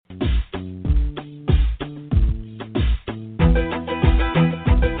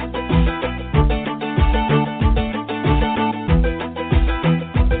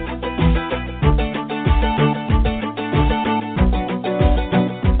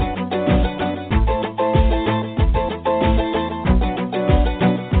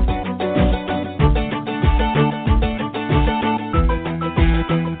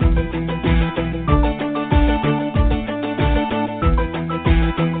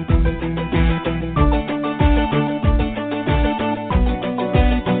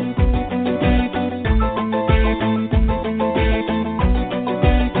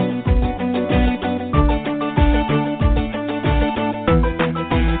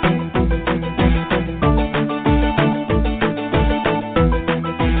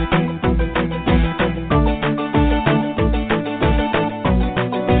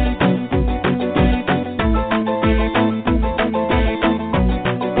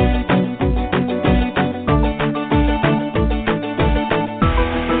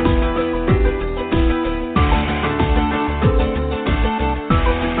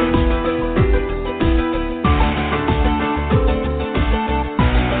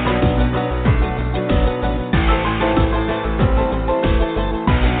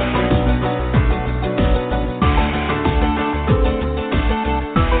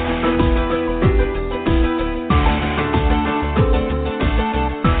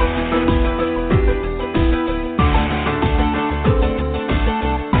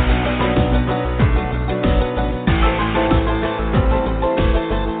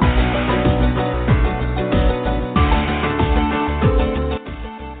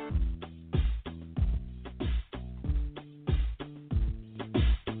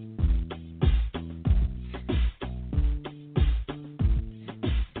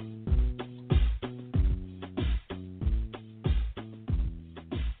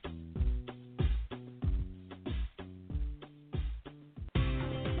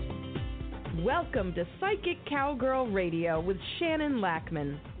Welcome to Psychic Cowgirl Radio with Shannon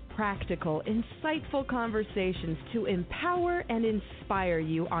Lackman. Practical, insightful conversations to empower and inspire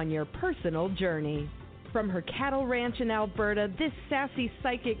you on your personal journey. From her cattle ranch in Alberta, this sassy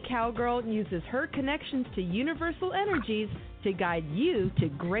psychic cowgirl uses her connections to universal energies to guide you to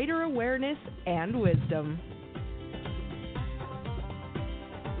greater awareness and wisdom.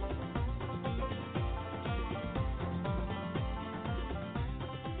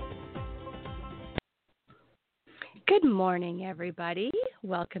 Good morning, everybody.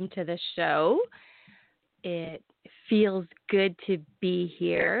 Welcome to the show. It feels good to be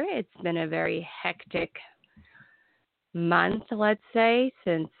here. It's been a very hectic month, let's say,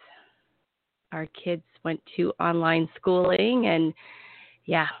 since our kids went to online schooling. And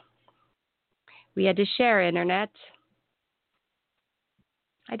yeah, we had to share internet.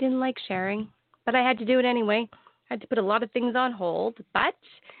 I didn't like sharing, but I had to do it anyway. I had to put a lot of things on hold, but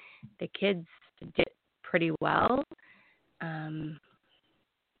the kids did pretty well.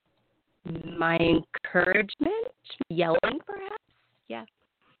 My encouragement, yelling perhaps,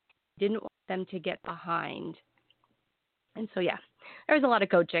 didn't want them to get behind. And so, there was a lot of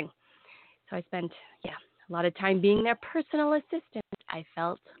coaching. So I spent, a lot of time being their personal assistant, I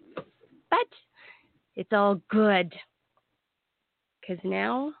felt. But it's all good because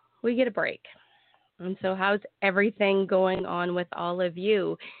now we get a break. And so how's everything going on with all of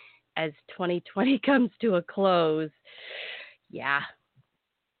you as 2020 comes to a close?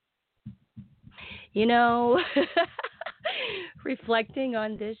 Reflecting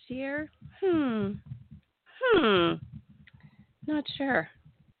on this year, not sure.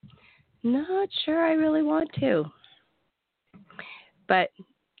 Not sure I really want to. But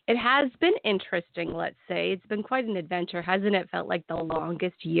it has been interesting, let's say. It's been quite an adventure, hasn't it? Felt like the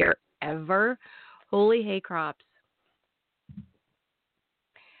longest year ever. Holy hay crops.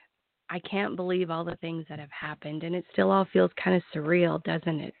 I can't believe all the things that have happened, and it still all feels kind of surreal,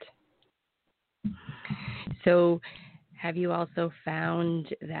 doesn't it? So have you also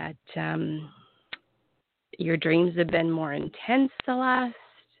found that your dreams have been more intense the last,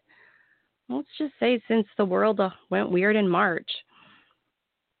 let's just say, since the world went weird in March?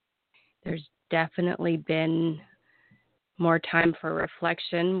 There's definitely been more time for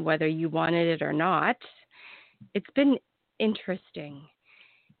reflection, whether you wanted it or not. It's been interesting.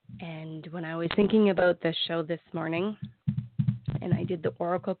 And when I was thinking about the show this morning, and I did the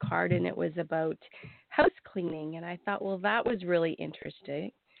oracle card, and it was about house cleaning, and I thought, well, that was really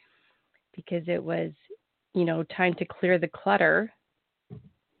interesting because it was, time to clear the clutter.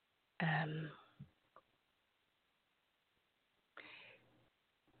 And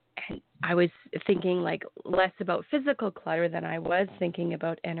I was thinking less about physical clutter than I was thinking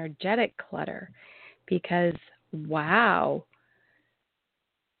about energetic clutter, because wow,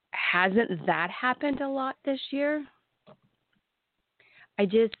 hasn't that happened a lot this year? I'm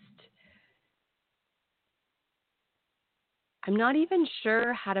not even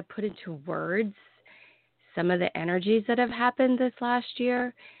sure how to put into words some of the energies that have happened this last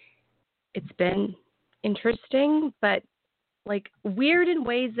year. It's been interesting, but weird in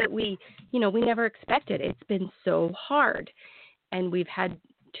ways that we never expected. It's been so hard, and we've had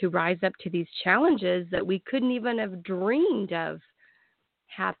to rise up to these challenges that we couldn't even have dreamed of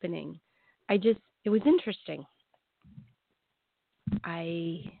happening. It was interesting.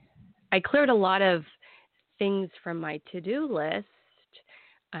 I cleared a lot of things from my to-do list.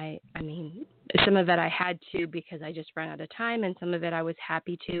 I mean, some of it I had to because I just ran out of time, and some of it I was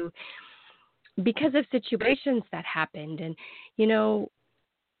happy to because of situations that happened. And,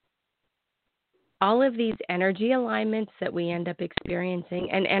 all of these energy alignments that we end up experiencing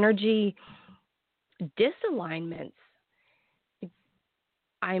and energy disalignments,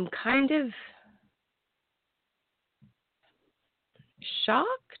 I'm kind of shocked,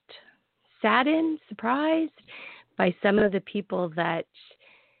 saddened, surprised by some of the people that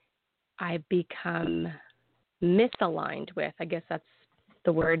I've become misaligned with. I guess that's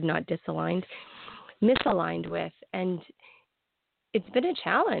the word, not disaligned. Misaligned with. And it's been a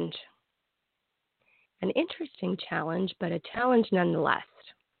challenge. An interesting challenge, but a challenge nonetheless.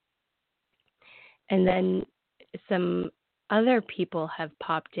 And then some other people have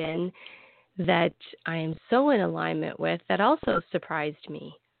popped in that I am so in alignment with that also surprised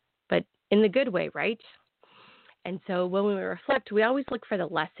me, but in the good way, right? And so when we reflect, we always look for the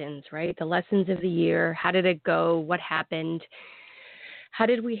lessons, right? The lessons of the year. How did it go? What happened? How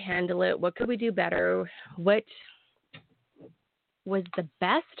did we handle it? What could we do better? What was the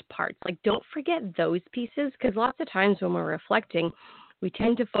best parts? Don't forget those pieces, because lots of times when we're reflecting, we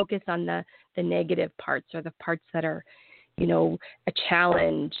tend to focus on the negative parts, or the parts that are, a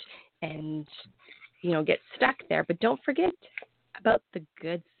challenge, and, get stuck there. But don't forget about the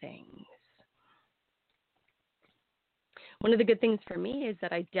good things. One of the good things for me is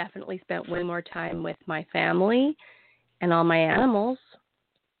that I definitely spent way more time with my family and all my animals.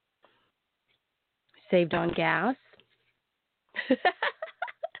 Saved on gas.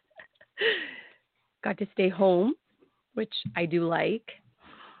 Got to stay home, which I do like.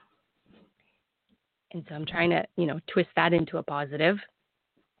 And so I'm trying to, twist that into a positive.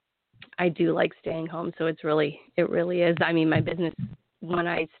 I do like staying home, so it really is. I mean, my business, when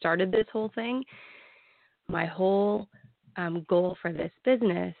I started this whole thing, my whole goal for this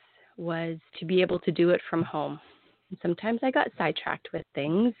business was to be able to do it from home. And sometimes I got sidetracked with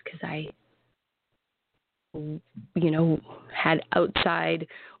things because I, had outside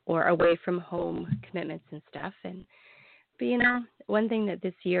or away from home commitments and stuff. But one thing that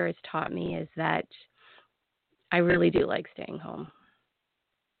this year has taught me is that I really do like staying home.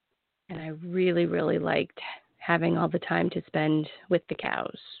 And I really, really liked having all the time to spend with the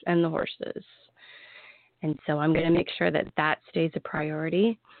cows and the horses. And so I'm going to make sure that that stays a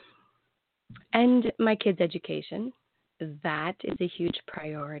priority. And my kids' education, that is a huge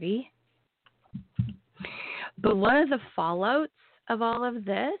priority. But one of the fallouts of all of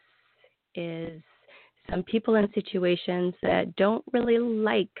this is some people in situations that don't really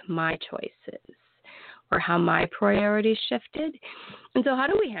like my choices or how my priorities shifted. And so how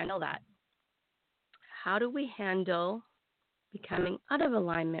do we handle that? How do we handle becoming out of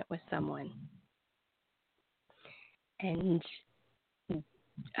alignment with someone? And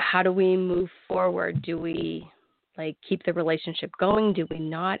how do we move forward? Do we keep the relationship going? Do we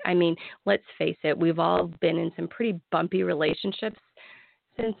not? I mean, let's face it, we've all been in some pretty bumpy relationships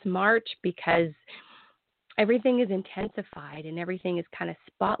since March because everything is intensified and everything is kind of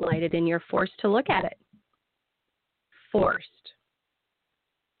spotlighted and you're forced to look at it. Forced.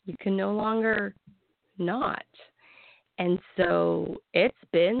 You can no longer not. And so it's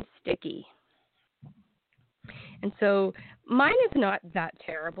been sticky. And so mine is not that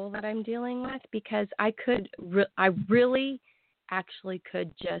terrible that I'm dealing with because I really actually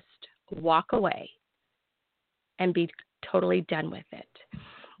could just walk away and be totally done with it.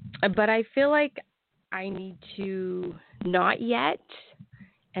 But I feel like I need to not yet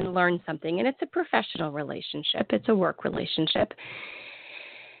and learn something. And it's a professional relationship. It's a work relationship.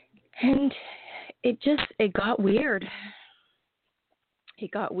 And it got weird.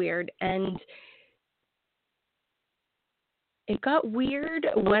 It got weird. And it got weird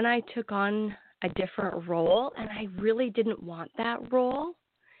when I took on a different role, and I really didn't want that role,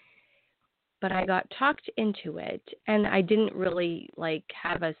 but I got talked into it, and I didn't really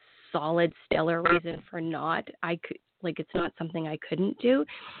have a solid, stellar reason for not. It's not something I couldn't do,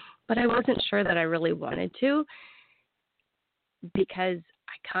 but I wasn't sure that I really wanted to because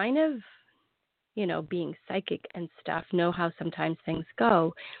I kind of, being psychic and stuff, know how sometimes things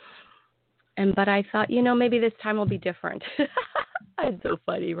go. But I thought, maybe this time will be different. It's so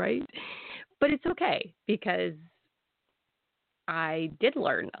funny, right? But it's okay because I did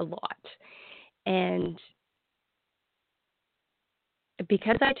learn a lot. And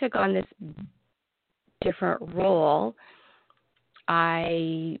because I took on this different role,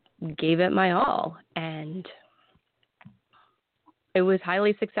 I gave it my all. And it was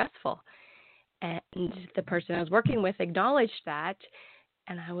highly successful. And the person I was working with acknowledged that.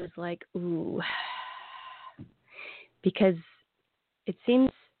 And I was like, ooh, because it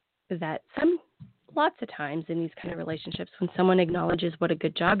seems that lots of times in these kind of relationships, when someone acknowledges what a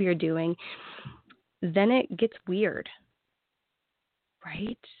good job you're doing, then it gets weird,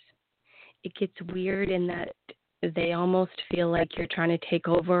 right? It gets weird in that they almost feel like you're trying to take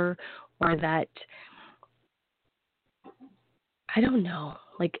over or that, I don't know,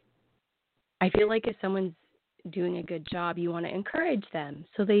 I feel like if someone's doing a good job, you want to encourage them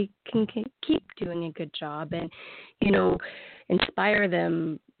so they can keep doing a good job and, inspire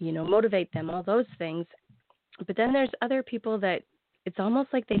them, motivate them, all those things. But then there's other people that it's almost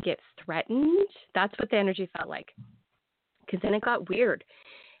like they get threatened. That's what the energy felt like. Because then it got weird.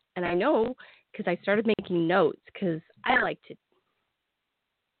 And I know because I started making notes because I like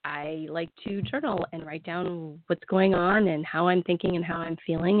to journal and write down what's going on and how I'm thinking and how I'm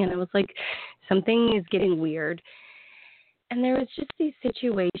feeling. And I was like, something is getting weird. And there was just these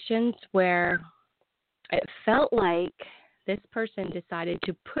situations where it felt like this person decided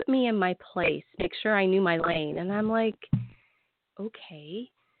to put me in my place, make sure I knew my lane. And I'm like, okay,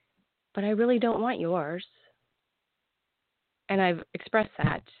 but I really don't want yours. And I've expressed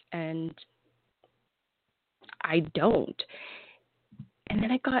that, and I don't. And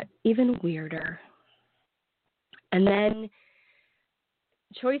then it got even weirder. And then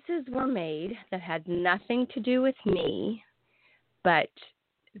choices were made that had nothing to do with me, but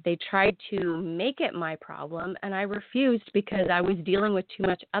they tried to make it my problem, and I refused because I was dealing with too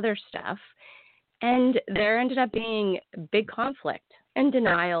much other stuff. And there ended up being big conflict and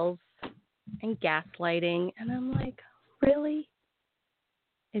denials and gaslighting. And I'm like, really?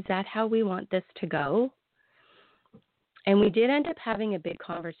 Is that how we want this to go? And we did end up having a big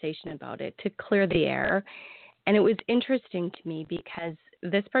conversation about it to clear the air. And it was interesting to me because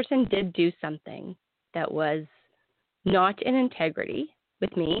this person did do something that was not in integrity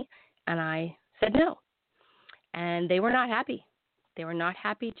with me. And I said no. And they were not happy. They were not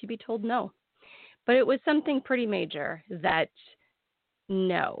happy to be told no. But it was something pretty major that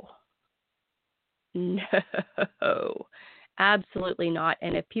no, absolutely not.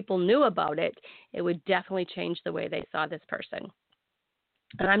 And if people knew about it, it would definitely change the way they saw this person.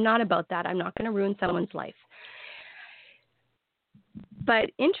 And I'm not about that. I'm not going to ruin someone's life.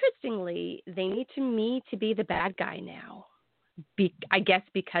 But interestingly, they need me to be the bad guy now. I guess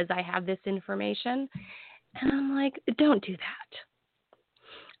because I have this information. And I'm like, don't do that.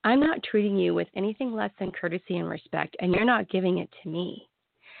 I'm not treating you with anything less than courtesy and respect, and you're not giving it to me.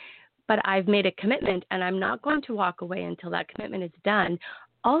 But I've made a commitment, and I'm not going to walk away until that commitment is done.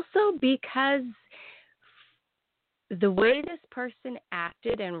 Also because the way this person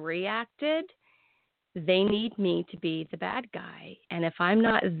acted and reacted, they need me to be the bad guy. And if I'm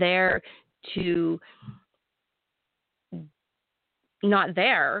not there,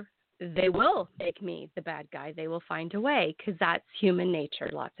 they will make me the bad guy. They will find a way because that's human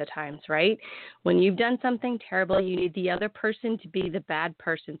nature lots of times, right? When you've done something terrible, you need the other person to be the bad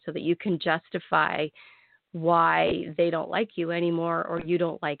person so that you can justify why they don't like you anymore or you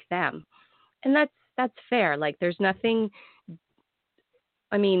don't like them. And that's fair. Like there's nothing,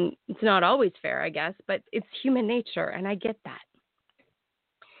 I mean, it's not always fair, I guess, but it's human nature and I get that.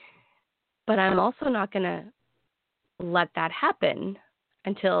 But I'm also not going to let that happen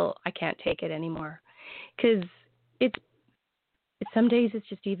until I can't take it anymore. Because some days it's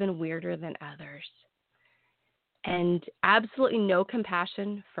just even weirder than others. And absolutely no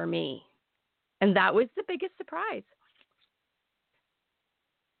compassion for me. And that was the biggest surprise.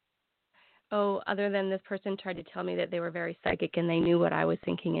 Oh, other than this person tried to tell me that they were very psychic and they knew what I was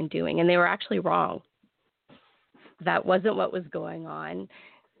thinking and doing. And they were actually wrong. That wasn't what was going on.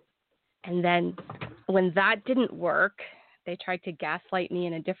 And then when that didn't work, they tried to gaslight me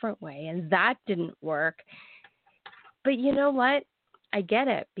in a different way, and that didn't work. But you know what? I get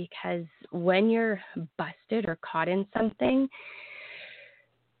it, because when you're busted or caught in something,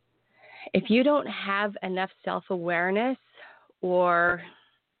 if you don't have enough self-awareness or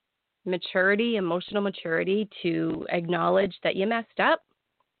maturity, emotional maturity to acknowledge that you messed up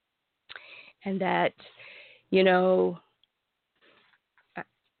and that,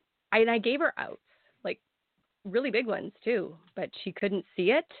 I gave her outs, like really big ones too, but she couldn't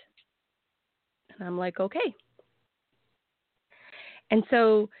see it. And I'm like, okay. And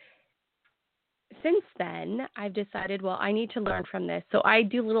so since then, I've decided, well, I need to learn from this. So I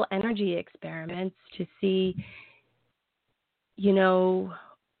do little energy experiments to see,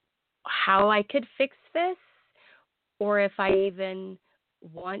 how I could fix this, or if I even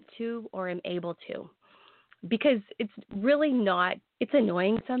want to or am able to. Because it's really not, it's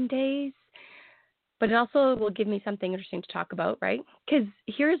annoying some days, but it also will give me something interesting to talk about, right? Because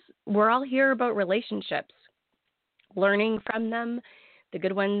we're all here about relationships, learning from them, the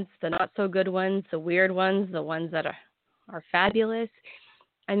good ones, the not so good ones, the weird ones, the ones that are fabulous.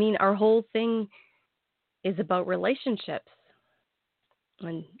 I mean, our whole thing is about relationships,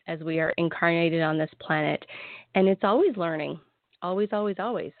 and as we are incarnated on this planet, and it's always learning, always, always,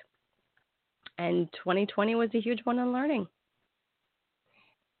 always. And 2020 was a huge one on learning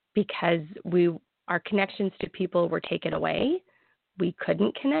because our connections to people were taken away. We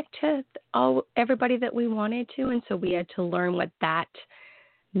couldn't connect to everybody that we wanted to, and so we had to learn what that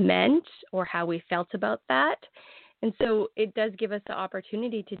meant or how we felt about that. And so it does give us the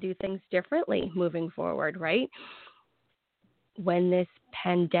opportunity to do things differently moving forward, right? When this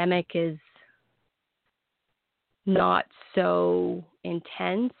pandemic is not so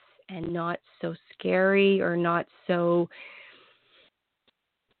intense and not so scary or not so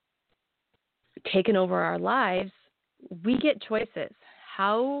taken over our lives, we get choices.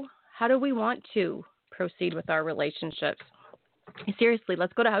 How do we want to proceed with our relationships? Seriously,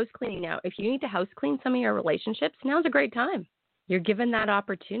 let's go to house cleaning now. If you need to house clean some of your relationships, now's a great time. You're given that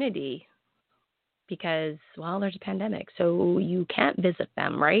opportunity because, well, there's a pandemic, so you can't visit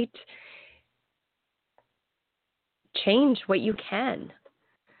them, right? Change what you can.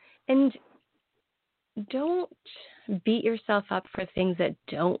 And don't beat yourself up for things that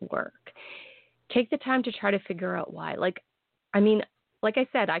don't work. Take the time to try to figure out why. Like I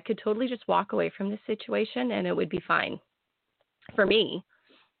said, I could totally just walk away from this situation and it would be fine for me.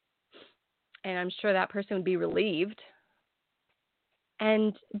 And I'm sure that person would be relieved.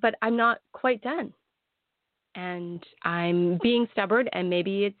 But I'm not quite done. And I'm being stubborn, and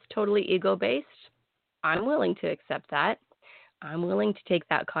maybe it's totally ego-based. I'm willing to accept that. I'm willing to take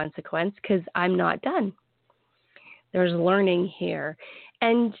that consequence because I'm not done. There's learning here.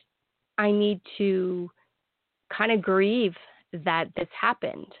 And I need to kind of grieve that this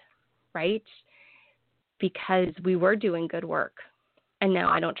happened, right? Because we were doing good work. And now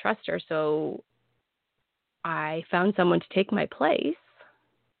I don't trust her, so I found someone to take my place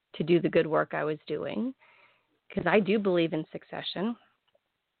to do the good work I was doing, because I do believe in succession.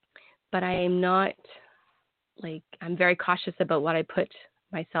 But I am not, I'm very cautious about what I put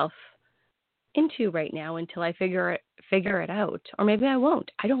myself into right now until I figure it out. Or maybe I won't.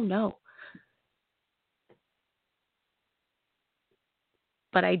 I don't know.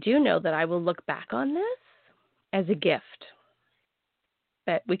 But I do know that I will look back on this as a gift.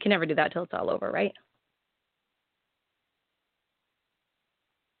 But we can never do that till it's all over, right?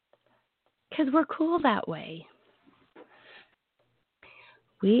 Because we're cool that way.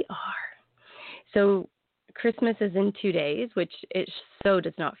 We are. So Christmas is in 2 days, which it so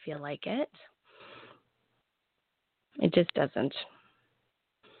does not feel like it. It just doesn't.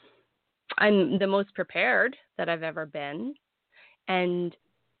 I'm the most prepared that I've ever been. And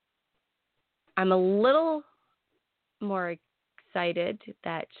I'm a little more excited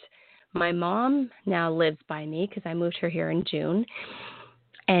that my mom now lives by me because I moved her here in June.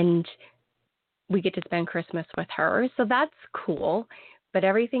 And we get to spend Christmas with her. So that's cool. But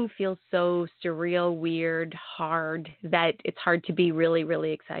everything feels so surreal, weird, hard that it's hard to be really,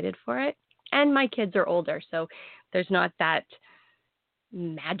 really excited for it. And my kids are older, so there's not that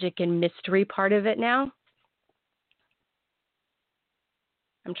magic and mystery part of it now.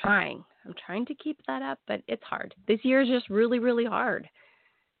 I'm trying to keep that up, but it's hard. This year is just really, really hard.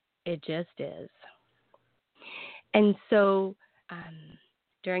 It just is. And so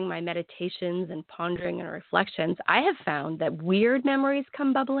during my meditations and pondering and reflections, I have found that weird memories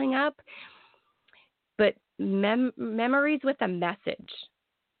come bubbling up, but memories with a message.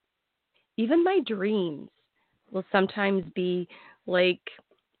 Even my dreams will sometimes be like,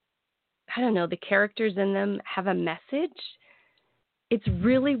 I don't know, the characters in them have a message. It's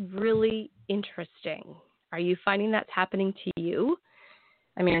really, really interesting. Are you finding that's happening to you?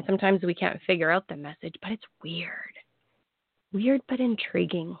 I mean, sometimes we can't figure out the message, but it's weird. Weird but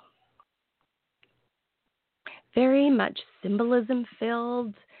intriguing. Very much symbolism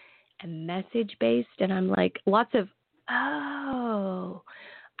filled and message based. And I'm like, lots of, oh,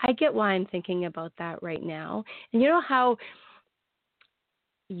 I get why I'm thinking about that right now. And you know how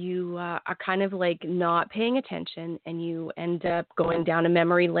you are kind of like not paying attention and you end up going down a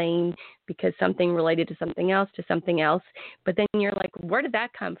memory lane because something related to something else, but then you're like, where did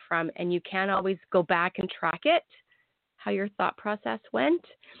that come from? And you can't always go back and track it, how your thought process went.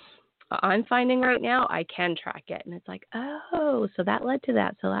 I'm finding right now I can track it, and it's like, oh, so that led to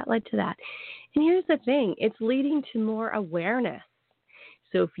that, And here's the thing, it's leading to more awareness.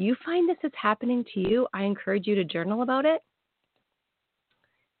 So if you find this is happening to you, I encourage you to journal about it,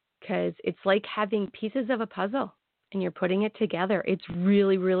 because it's like having pieces of a puzzle and you're putting it together. It's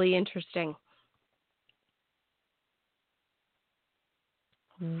really, really interesting.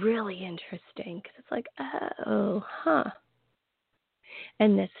 Really interesting, because it's like, oh, huh.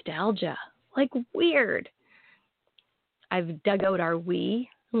 And nostalgia, like weird. I've dug out our Wii,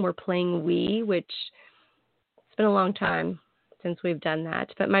 and we're playing Wii, which it's been a long time since we've done that.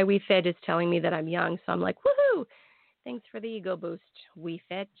 But my Wii Fit is telling me that I'm young, so I'm like, woohoo! Thanks for the ego boost, Wii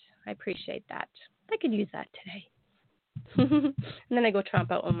Fit. I appreciate that. I could use that today. And then I go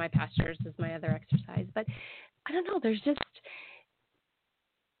tromp out on my pastures as my other exercise. But I don't know,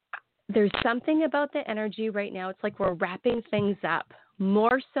 there's something about the energy right now. It's like we're wrapping things up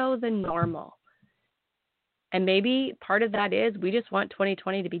more so than normal. And maybe part of that is we just want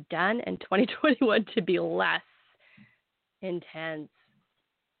 2020 to be done and 2021 to be less intense.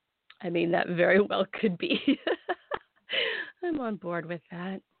 I mean, that very well could be. I'm on board with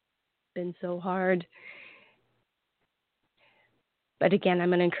that. It's been so hard. But again, I'm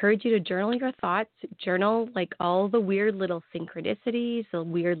going to encourage you to journal your thoughts. Journal like all the weird little synchronicities, the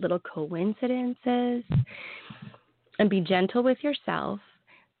weird little coincidences. And be gentle with yourself,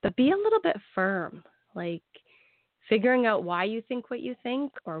 but be a little bit firm. Like figuring out why you think what you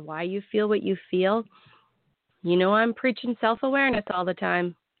think or why you feel what you feel. You know, I'm preaching self-awareness all the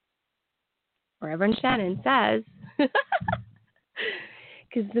time. Reverend Shannon says,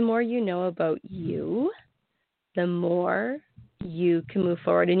 because the more you know about you, the more you can move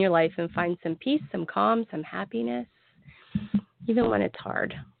forward in your life and find some peace, some calm, some happiness, even when it's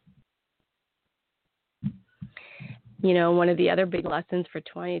hard. You know, one of the other big lessons for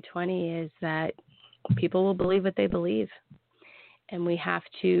 2020 is that people will believe what they believe. And we have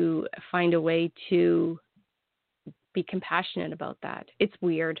to find a way to be compassionate about that. It's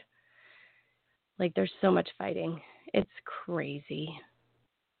weird. Like, there's so much fighting. It's crazy.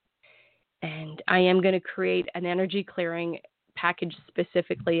 And I am going to create an energy clearing package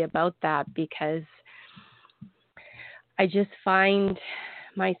specifically about that, because I just find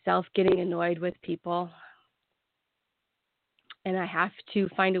myself getting annoyed with people, and I have to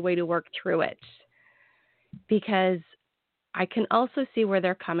find a way to work through it, because I can also see where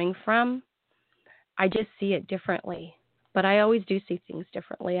they're coming from. I just see it differently, but I always do see things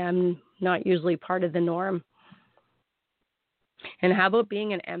differently. I'm not usually part of the norm. And how about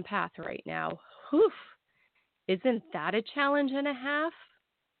being an empath right now? Whew. Isn't that a challenge and a half?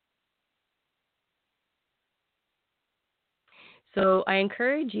 So I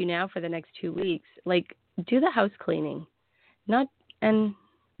encourage you now for the next 2 weeks, like, do the house cleaning.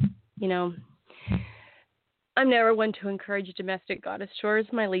 I'm never one to encourage domestic goddess chores.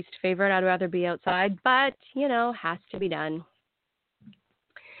 My least favorite. I'd rather be outside, but, has to be done.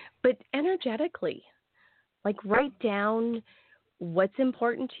 But energetically, like, write down what's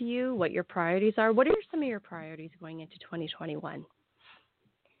important to you, what your priorities are. What are some of your priorities going into 2021?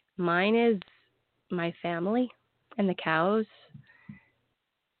 Mine is my family and the cows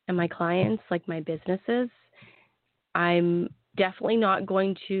and my clients, like my businesses. I'm definitely not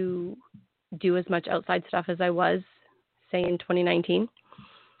going to do as much outside stuff as I was, say, in 2019.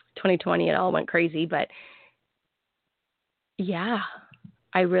 2020, it all went crazy. But, yeah,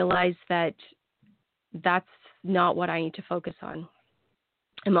 I realized that that's not what I need to focus on.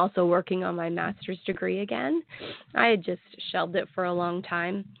 I'm also working on my master's degree again. I had just shelved it for a long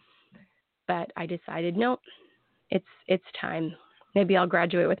time, but I decided, no, it's time. Maybe I'll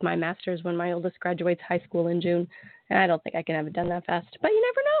graduate with my master's when my oldest graduates high school in June, and I don't think I can have it done that fast. But you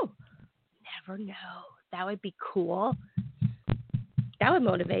never know. Never know. That would be cool. That would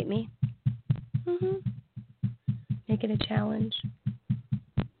motivate me. Make it a challenge.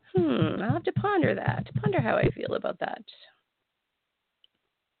 I'll have to ponder that. Ponder how I feel about that.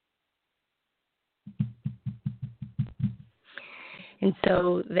 And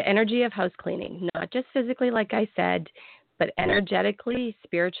so the energy of house cleaning, not just physically, like I said, but energetically,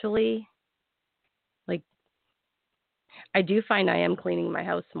 spiritually. Like, I do find I am cleaning my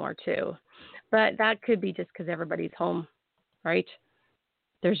house more too. But that could be just because everybody's home, right?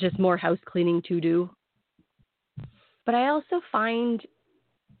 There's just more house cleaning to do. But I also find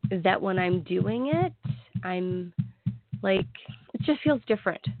that when I'm doing it, I'm like, it just feels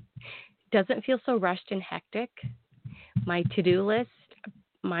different. It doesn't feel so rushed and hectic. My to-do list,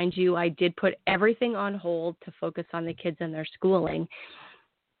 mind you, I did put everything on hold to focus on the kids and their schooling.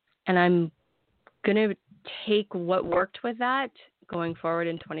 And I'm going to take what worked with that going forward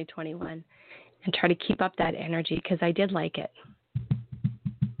in 2021 and try to keep up that energy, because I did like it.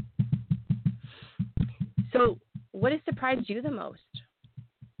 So what has surprised you the most?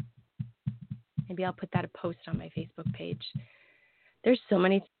 Maybe I'll put that a post on my Facebook page. There's so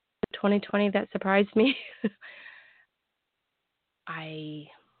many things in 2020 that surprised me. I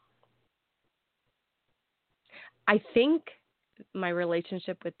think my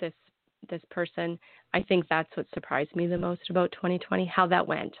relationship with this person, I think that's what surprised me the most about 2020, how that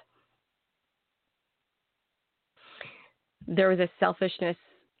went. There was a selfishness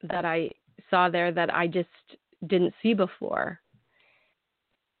that I saw there that I just didn't see before.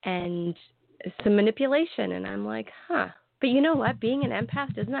 And some manipulation. And I'm like, But you know what? Being an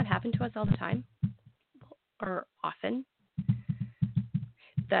empath, doesn't that happen to us all the time? Or often?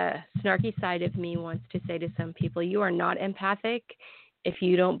 The snarky side of me wants to say to some people, you are not empathic if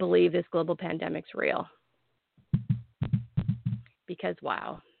you don't believe this global pandemic's real. Because,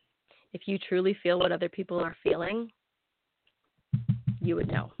 wow, if you truly feel what other people are feeling, you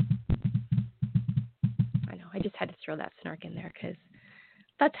would know. I know, I just had to throw that snark in there because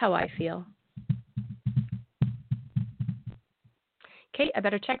that's how I feel. Okay, I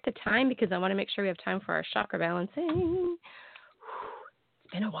better check the time because I want to make sure we have time for our chakra balancing.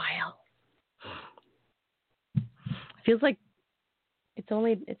 It's been a while. It feels like it's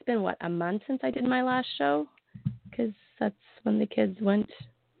been, a month since I did my last show? Because that's when the kids went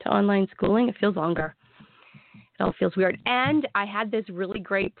to online schooling. It feels longer. It all feels weird. And I had this really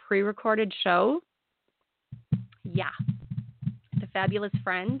great pre-recorded show. Yeah. It's a fabulous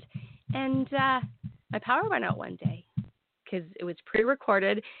friend. And my power went out one day because it was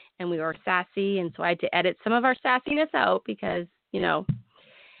pre-recorded and we were sassy. And so I had to edit some of our sassiness out because,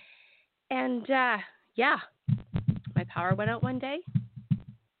 and yeah, my power went out one day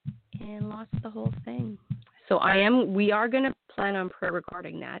and lost the whole thing. So we are going to plan on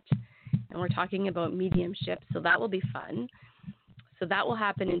pre-recording that. And we're talking about mediumship, so that will be fun. So that will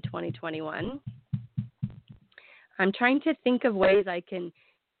happen in 2021. I'm trying to think of ways I can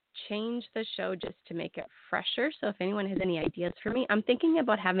change the show just to make it fresher. So if anyone has any ideas for me, I'm thinking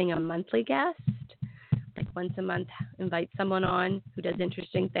about having a monthly guest, like once a month, invite someone on who does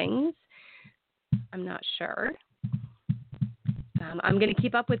interesting things. I'm not sure. I'm going to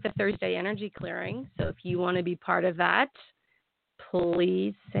keep up with the Thursday energy clearing. So if you want to be part of that,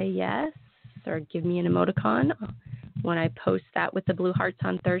 please say yes or give me an emoticon when I post that with the blue hearts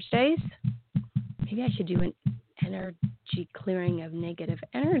on Thursdays. Maybe I should do an energy clearing of negative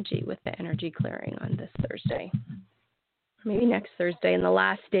energy with the energy clearing on this Thursday. Maybe next Thursday and the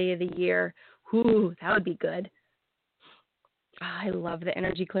last day of the year. Ooh, that would be good. I love the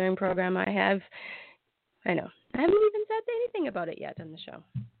energy clearing program I have. I know. I haven't even said anything about it yet on the show.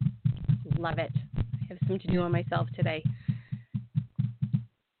 Love it. I have some to do on myself today.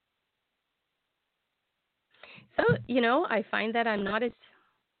 So, I find that I'm not as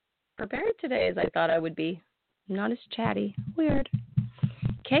prepared today as I thought I would be. I'm not as chatty. Weird.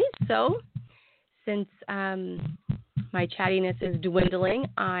 Okay, so since my chattiness is dwindling,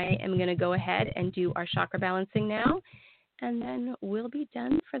 I am going to go ahead and do our chakra balancing now, and then we'll be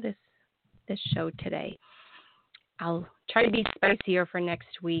done for this show today. I'll try to be spicier for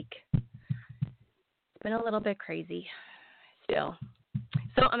next week. It's been a little bit crazy still.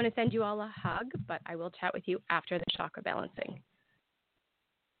 So I'm going to send you all a hug, but I will chat with you after the chakra balancing.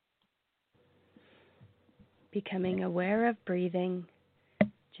 Becoming aware of breathing.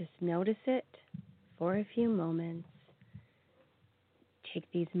 Just notice it for a few moments. Take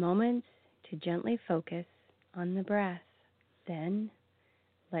these moments to gently focus on the breath. Then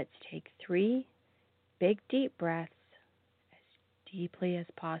let's take 3 big deep breaths as deeply as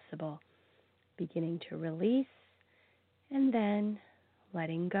possible, beginning to release and then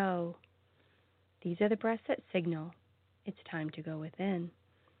letting go. These are the breaths that signal it's time to go within.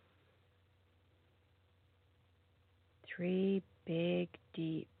 3 big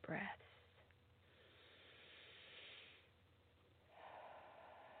deep breaths.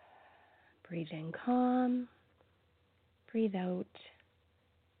 Breathe in calm. Breathe out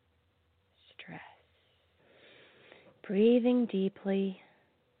stress. Breathing deeply,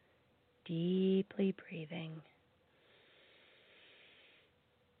 deeply breathing.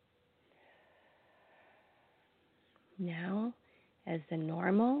 Now, as the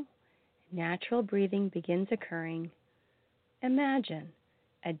normal, natural breathing begins occurring, imagine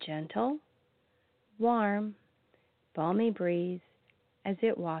a gentle, warm, balmy breeze as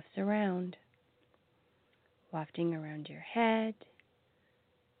it wafts around, wafting around your head,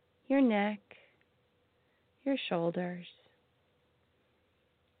 your neck, your shoulders,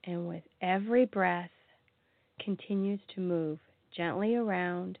 and with every breath continues to move gently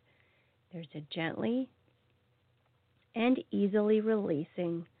around. There's a gently and easily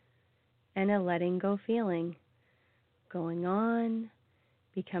releasing and a letting go feeling going on,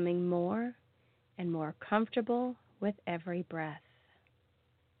 becoming more and more comfortable with every breath.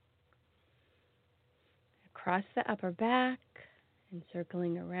 Across the upper back and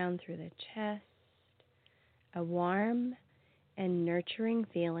circling around through the chest, a warm and nurturing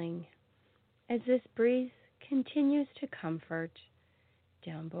feeling as this breeze continues to comfort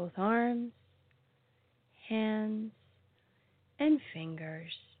down both arms, hands, and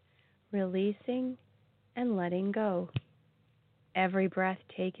fingers, releasing and letting go. Every breath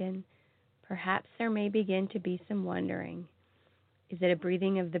taken, perhaps there may begin to be some wondering. Is it a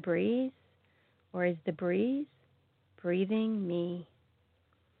breathing of the breeze, or is the breeze breathing me?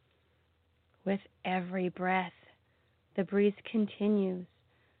 With every breath, the breeze continues,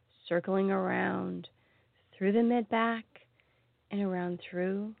 circling around through the mid-back and around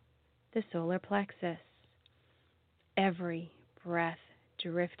through the solar plexus. Every breath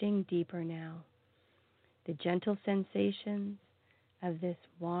drifting deeper now. The gentle sensations of this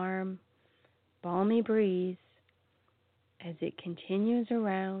warm, balmy breeze as it continues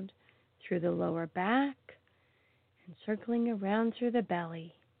around through the lower back and circling around through the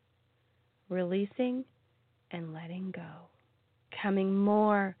belly, releasing and letting go, becoming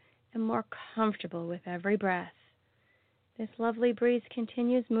more and more comfortable with every breath. This lovely breeze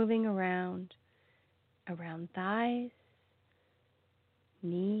continues moving around thighs,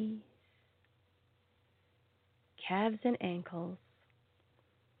 knees, calves and ankles,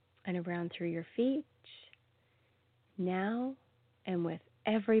 and around through your feet. Now and with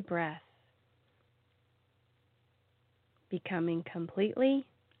every breath, becoming completely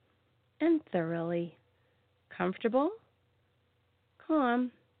and thoroughly comfortable,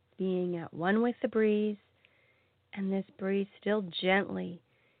 calm, being at one with the breeze, and this breeze still gently,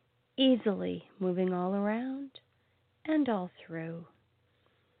 easily moving all around and all through,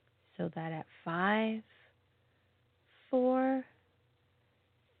 so that at 5, 4,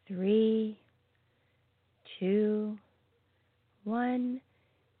 3, 2, 1,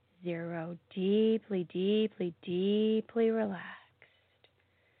 0, deeply, deeply, deeply relaxed.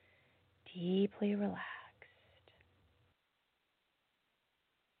 Deeply relaxed.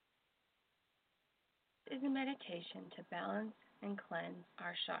 This is a meditation to balance and cleanse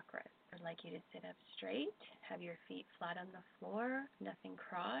our chakras. I'd like you to sit up straight, have your feet flat on the floor, nothing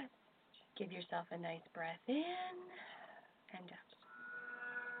crossed. Give yourself a nice breath in and out.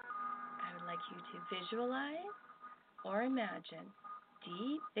 I would like you to visualize or imagine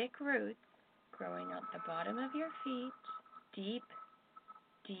deep, thick roots growing out the bottom of your feet, deep,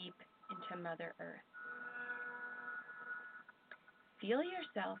 deep into Mother Earth. Feel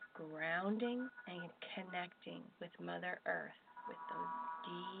yourself grounding and connecting with Mother Earth with those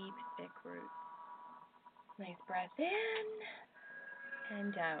deep, thick roots. Nice breath in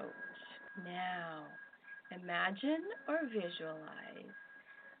and out. Now, imagine or visualize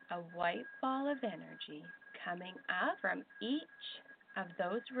a white ball of energy coming up from each of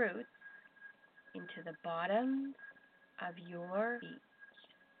those roots into the bottom of your feet.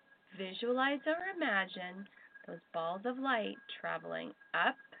 Visualize or imagine those balls of light traveling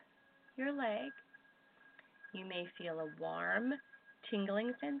up your leg. You may feel a warm,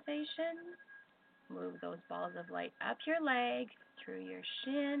 tingling sensation. Move those balls of light up your leg, through your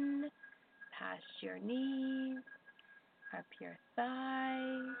shin, past your knees, up your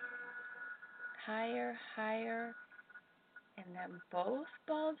thighs, higher, higher. And then both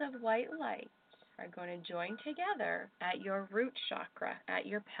balls of white light are going to join together at your root chakra, at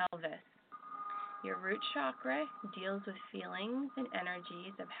your pelvis. Your root chakra deals with feelings and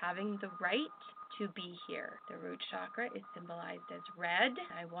energies of having the right to be here. The root chakra is symbolized as red.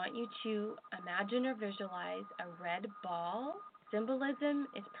 I want you to imagine or visualize a red ball. Symbolism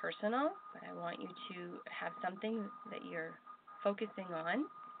is personal, but I want you to have something that you're focusing on.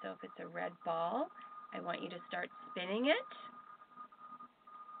 So if it's a red ball, I want you to start spinning it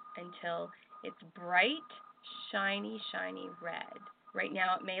until it's bright, shiny, shiny red. Right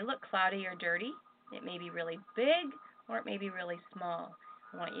now it may look cloudy or dirty. It may be really big or it may be really small.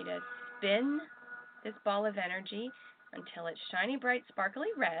 I want you to spin this ball of energy until it's shiny, bright, sparkly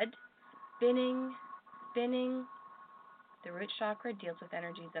red. Spinning, spinning. The root chakra deals with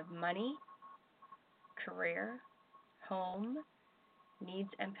energies of money, career, home, needs,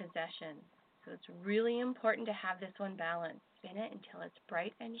 and possessions. So it's really important to have this one balanced. Spin it until it's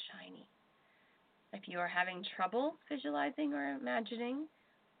bright and shiny. If you are having trouble visualizing or imagining,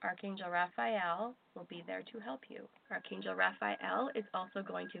 Archangel Raphael will be there to help you. Archangel Raphael is also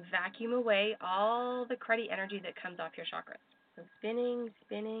going to vacuum away all the cruddy energy that comes off your chakras. So spinning,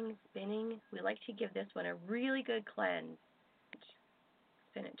 spinning, spinning. We like to give this one a really good cleanse.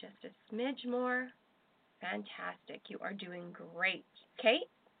 Spin it just a smidge more. Fantastic. You are doing great. Okay?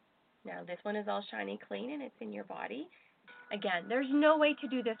 Now this one is all shiny clean and it's in your body. Again, there's no way to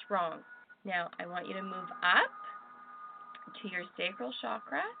do this wrong. Now I want you to move up to your sacral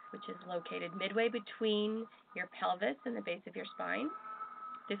chakra, which is located midway between your pelvis and the base of your spine.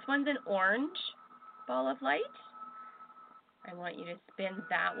 This one's an orange ball of light. I want you to spin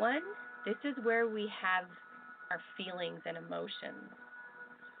that one. This is where we have our feelings and emotions.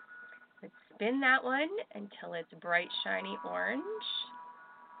 Let's spin that one until it's bright, shiny orange.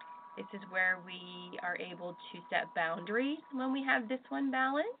 This is where we are able to set boundaries when we have this one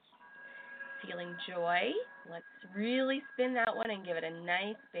balanced. Feeling joy. Let's really spin that one and give it a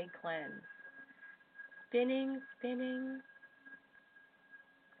nice big cleanse. Spinning, spinning,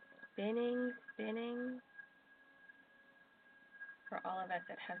 spinning, spinning. For all of us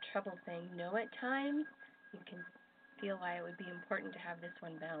that have trouble saying no at times, you can feel why it would be important to have this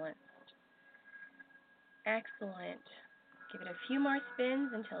one balanced. Excellent. Give it a few more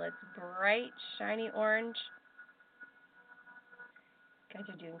spins until it's bright, shiny orange. You guys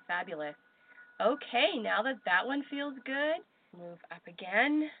are doing fabulous. Okay, now that that one feels good, move up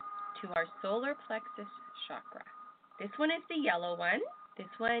again to our solar plexus chakra. This one is the yellow one. This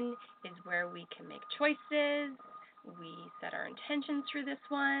one is where we can make choices. We set our intentions through this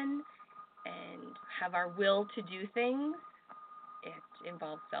one and have our will to do things. It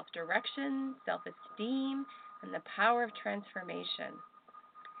involves self-direction, self-esteem, and the power of transformation.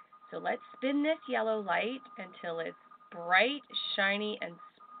 So let's spin this yellow light until it's bright, shiny, and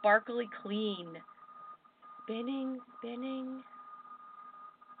sparkly clean. Spinning, spinning.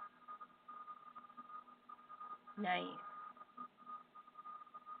 Nice.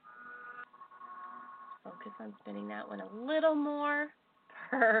 Focus on spinning that one a little more.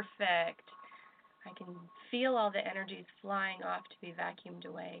 Perfect. I can feel all the energies flying off to be vacuumed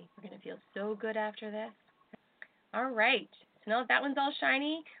away. We're going to feel so good after this. All right. So now that that one's all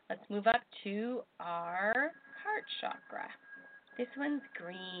shiny, let's move up to our heart chakra. This one's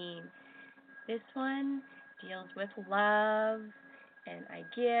green. This one deals with love and I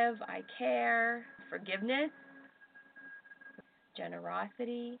give, I care, forgiveness,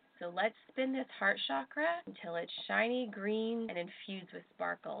 generosity. So let's spin this heart chakra until it's shiny, green, and infused with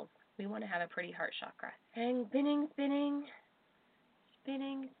sparkles. We want to have a pretty heart chakra. And spinning, spinning,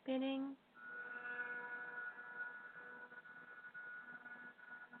 spinning, spinning.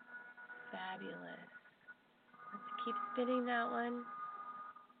 Fabulous. Let's keep spinning that one.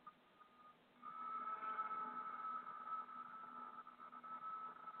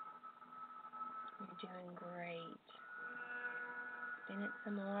 You're doing great. Spin it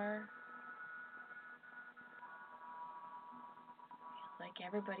some more. Feels like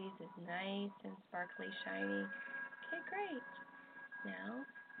everybody's is nice and sparkly, shiny. Okay, great. Now,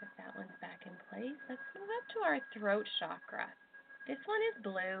 if that one's back in place, let's move up to our throat chakra. This one is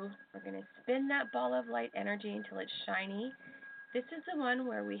blue. We're going to spin that ball of light energy until it's shiny. This is the one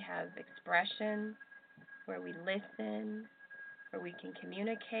where we have expression, where we listen, where we can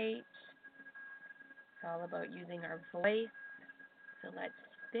communicate. It's all about using our voice. So let's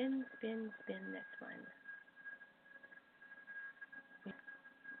spin, spin, spin this one.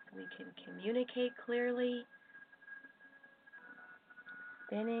 We can communicate clearly.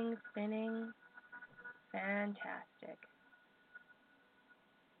 Spinning, spinning. Fantastic.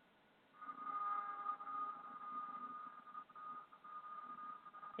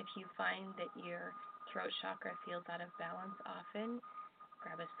 If you find that your throat chakra feels out of balance often,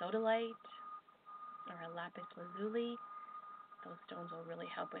 grab a sodalite or a lapis lazuli. Those stones will really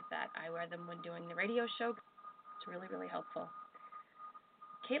help with that. I wear them when doing the radio show. It's really, really helpful.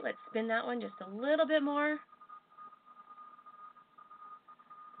 Okay, let's spin that one just a little bit more.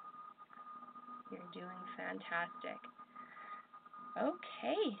 You're doing fantastic.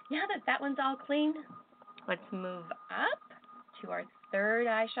 Okay, now that that one's all clean, let's move up to our third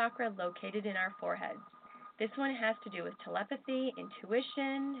eye chakra located in our forehead. This one has to do with telepathy,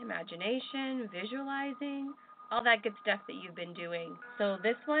 intuition, imagination, visualizing, all that good stuff that you've been doing. So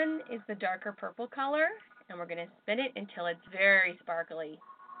this one is the darker purple color, and we're going to spin it until it's very sparkly.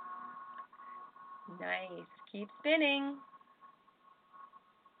 Nice. Keep spinning.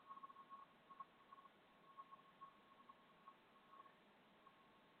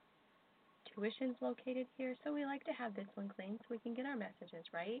 Intuition's located here, so we like to have this one clean so we can get our messages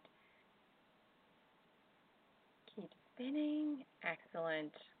right. Keep spinning.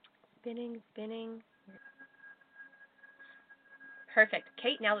 Excellent. Spinning, spinning. Perfect.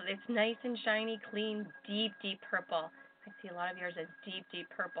 Kate, now that it's nice and shiny, clean, deep, deep purple. I see a lot of yours as deep, deep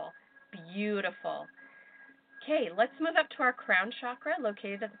purple. Beautiful. Okay, let's move up to our crown chakra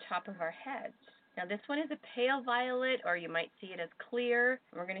located at the top of our head. Now this one is a pale violet, or you might see it as clear.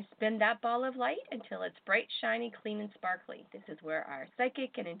 We're going to spin that ball of light until it's bright, shiny, clean, and sparkly. This is where our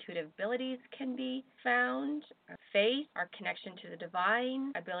psychic and intuitive abilities can be found. Our faith, our connection to the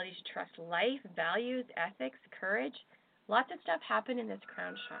divine, ability to trust life, values, ethics, courage. Lots of stuff happen in this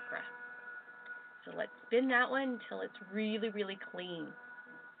crown chakra. So let's spin that one until it's really, really clean.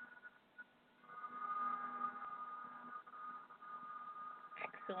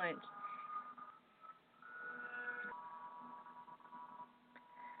 Excellent.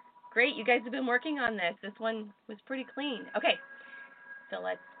 Great, you guys have been working on this. This one was pretty clean. Okay, so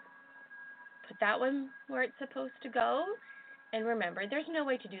let's put that one where it's supposed to go. And remember, there's no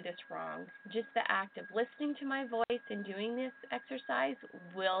way to do this wrong. Just the act of listening to my voice and doing this exercise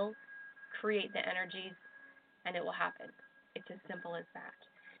will create the energies, and it will happen. It's as simple as that.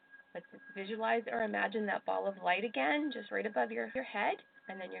 Let's visualize or imagine that ball of light again, just right above your head.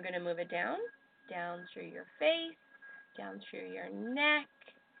 And then you're going to move it down through your face, down through your neck,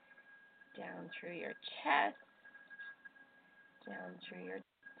 down through your chest, down through your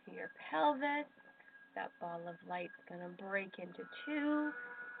pelvis. That ball of light's going to break into two,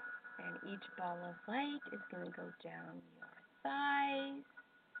 and each ball of light is going to go down your thighs,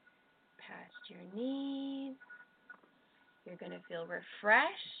 past your knees. You're going to feel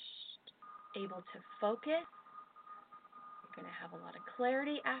refreshed, able to focus. You're going to have a lot of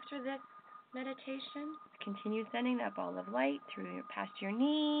clarity after this meditation. Continue sending that ball of light through past your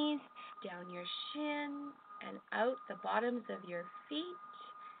knees, down your shin, and out the bottoms of your feet,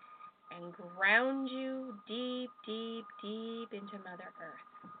 and ground you deep, deep, deep into Mother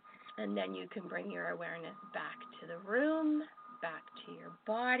Earth. And then you can bring your awareness back to the room, back to your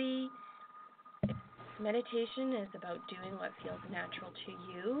body. Meditation is about doing what feels natural to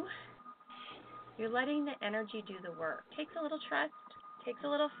you. You're letting the energy do the work. Takes a little trust, takes a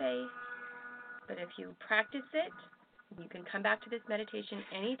little faith, but if you practice it, you can come back to this meditation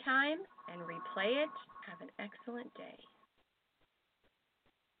anytime and replay it. Have an excellent day.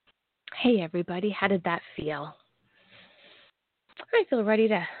 Hey everybody, how did that feel? I feel ready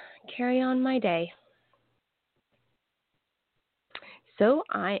to carry on my day. So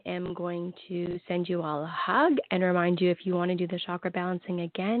I am going to send you all a hug and remind you, if you want to do the chakra balancing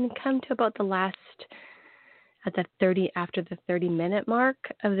again, come to about the last after the 30-minute mark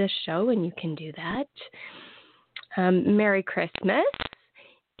of this show, and you can do that. Merry Christmas,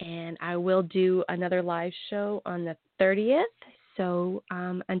 and I will do another live show on the 30th. So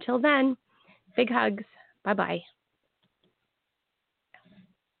until then, big hugs. Bye-bye.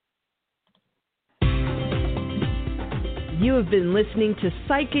 You have been listening to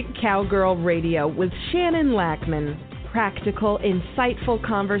Psychic Cowgirl Radio with Shannon Lackman. Practical, insightful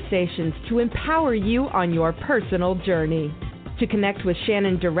conversations to empower you on your personal journey. To connect with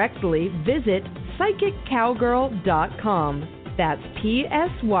Shannon directly, visit psychiccowgirl.com. That's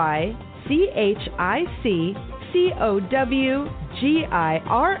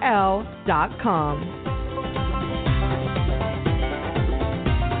PsychiccCowgirl.com.